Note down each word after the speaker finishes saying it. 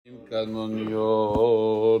Good morning,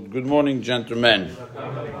 gentlemen.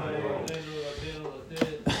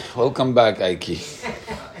 Welcome back, Aiki.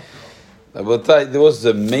 There was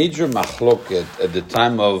a major machloket at the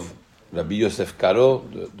time of Rabbi Yosef Karo,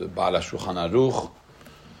 the Baal HaShulchan Aruch.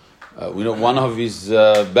 We know one of his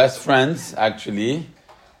best friends, actually,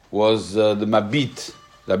 was the Mabit,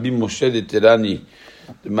 Rabbi Moshe de Terani.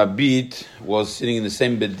 The Mabit was sitting in the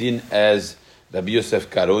same bedin as Rabbi Yosef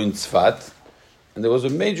Karo in Tzfat, and there was a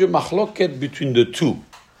major machloket between the two.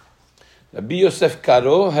 Rabbi Yosef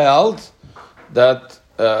Karo held that,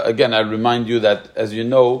 again, I remind you that, as you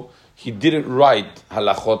know, he didn't write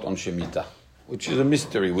halachot on Shemitah, which is a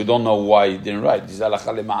mystery. We don't know why he didn't write. This is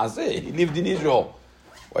halacha le'maaseh. He lived in Israel.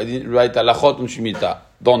 Why didn't he write halachot on Shemitah?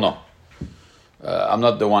 Don't know. I'm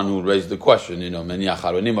not the one who raised the question. Many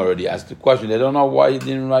Acharonim already asked the question. They don't know why he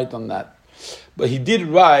didn't write on that. But he did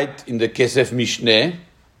write in the Kesef Mishneh,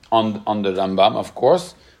 on the Rambam, of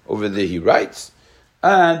course. Over there he writes.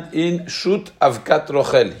 And in Shut Avkat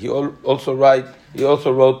Rochel, he also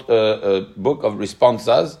wrote a book of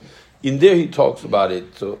responses. In there he talks about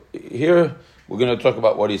it. So here we're going to talk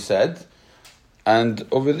about what he said. And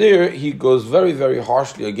over there he goes very, very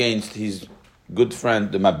harshly against his good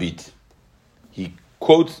friend, the Mabit. He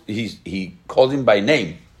calls him by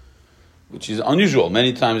name, which is unusual.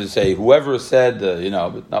 Many times they say, whoever said,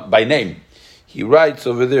 but not by name. He writes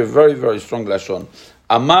over there, very, very strong lashon.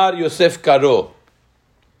 Amar Yosef Karo.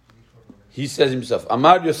 He says himself,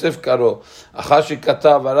 Amar Yosef Karo, Achar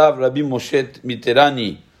shekatav harav Rabbi Moshe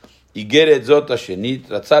Miterani, Igeret zot hashenit,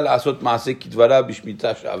 Ratza la'asot ma'aseh kidvarav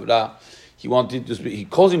b'shmitah she'avra. He wanted to speak. He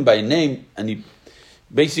calls him by name, and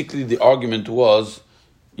basically the argument was,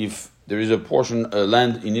 if there is a portion of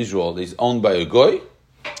land in Israel that is owned by a goy,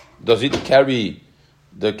 does it carry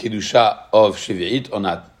the Kedusha of Shevi'it or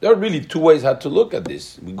not? There are really two ways how to look at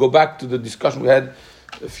this. We go back to the discussion we had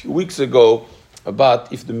a few weeks ago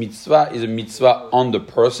about if the mitzvah is a mitzvah on the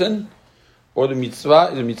person or the mitzvah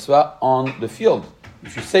is a mitzvah on the field.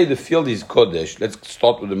 If you say the field is Kodesh, let's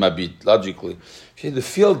start with the Mabit, logically. If you say the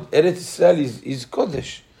field, Eretz Yisrael is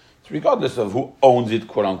Kodesh. It's regardless of who owns it,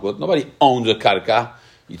 quote unquote. Nobody owns a karka.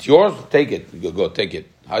 It's yours, take it. Go take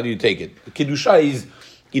it. How do you take it? The Kedusha is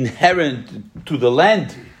inherent to the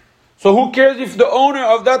land. So who cares if the owner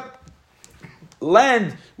of that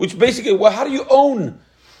land, which basically, how do you own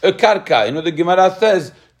a karka? The Gemara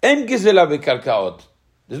says, En gezela bekarkaot.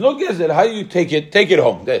 There's no gezel. How do you take it? Take it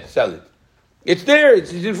home. There, sell it. It's there.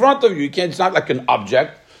 It's in front of you. It's not like an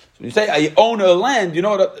object. So you say, I own a land. You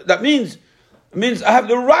know what that means? It means I have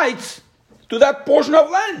the rights to that portion of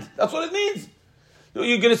land. That's what it means.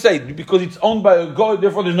 You're going to say, because it's owned by a god,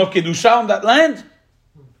 therefore there's no Kedusha on that land?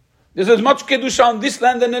 There's as much Kedusha on this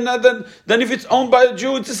land than if it's owned by a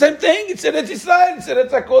Jew. It's the same thing. It's Eretz Yisrael. It's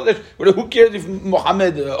Eretz HaKodesh. But who cares if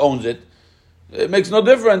Muhammad owns it? It makes no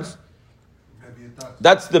difference.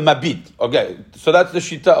 That's the Mabit. Okay, so that's the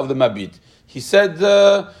Shita of the Mabit. He said,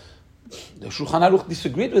 the Shulchan Aruch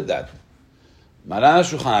disagreed with that. Maran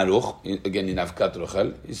Shulchan Aruch, again in Avkat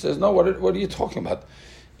Rochel, he says, no, what are you talking about?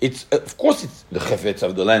 It's of course it's the chefetz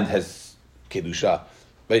of the land has kedusha,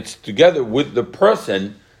 but it's together with the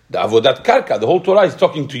person, the avodat karka. The whole Torah is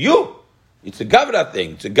talking to you. It's a gavra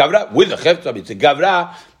thing. It's a gavra with the chefetz. It's a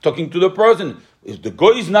gavra talking to the person. If the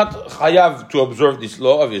goy is not chayav to observe this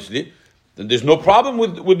law, obviously, then there's no problem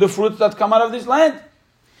with the fruits that come out of this land.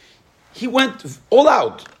 He went all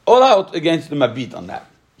out against the Mabit on that.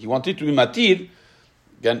 He wanted to be matir.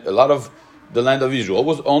 Again, a lot of the land of Israel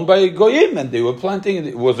was owned by Goyim, and they were planting it.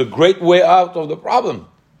 It was a great way out of the problem.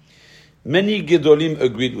 Many Gedolim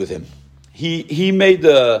agreed with him. He made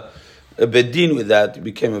a bedin with that. It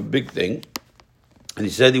became a big thing. And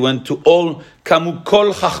he said he went to all Kamu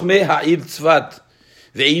Kol Chachmei Ha'ir Tzfat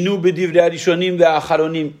Ve'inu B'divrei Harishonim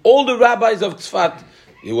Ve'acharonim. All the rabbis of Tzfat.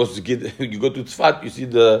 You go to Tzfat, you see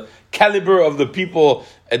the caliber of the people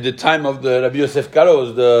at the time of the Rabbi Yosef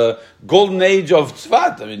Karo, the golden age of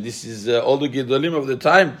Tzfat. I mean, this is all the Gedolim of the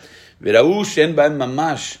time. V'ra'u she'en b'hem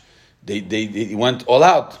mamash. They went all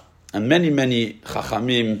out. And many, many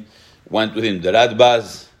Chachamim went with him. The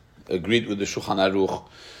Radbaz agreed with the Shulchan Aruch.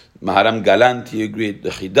 Maharam Galanti agreed. The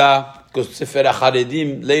Chida, because Sefer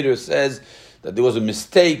HaCharedim later says that there was a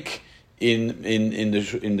mistake in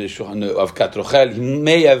the Shulchan of Avkat Rochel. He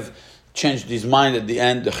may have changed his mind at the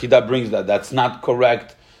end. The Chida brings that's not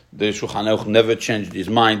correct. The Shulchan Aruch never changed his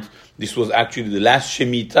mind. This was actually the last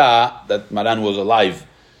Shemitah that Maran was alive.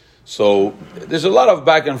 So there's a lot of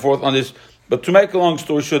back and forth on this. But to make a long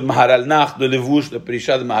story short, Maharal Nach, the Levush, the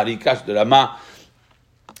Perisha, the Maharikash, the Rama,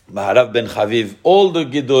 Maharav ben Chaviv, all the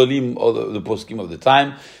Gedolim, all the poskim of the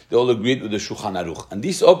time, they all agreed with the Shulchan Aruch. And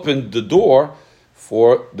this opened the door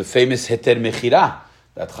for the famous heter mechira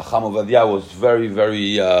that Chacham Ovadia was very,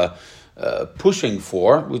 very pushing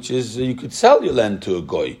for, which is you could sell your land to a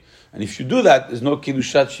goy. And if you do that, there's no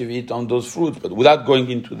kiddushat shivit on those fruits. But without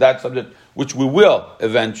going into that subject, which we will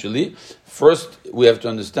eventually, first we have to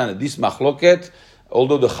understand that this machloket,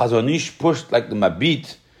 although the Chazon Ish pushed like the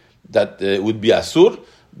Mabit, that would be asur,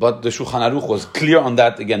 but the Shulchan Aruch was clear on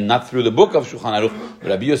that, again, not through the book of Shulchan Aruch, but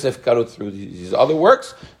Rabbi Yosef Karo through his other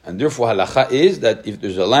works, and therefore halacha is that if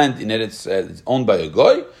there's a land in Eretz it's owned by a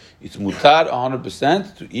goy, it's mutar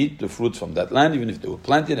 100% to eat the fruits from that land, even if they were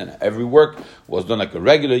planted, and every work was done like a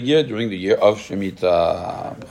regular year during the year of Shemitah.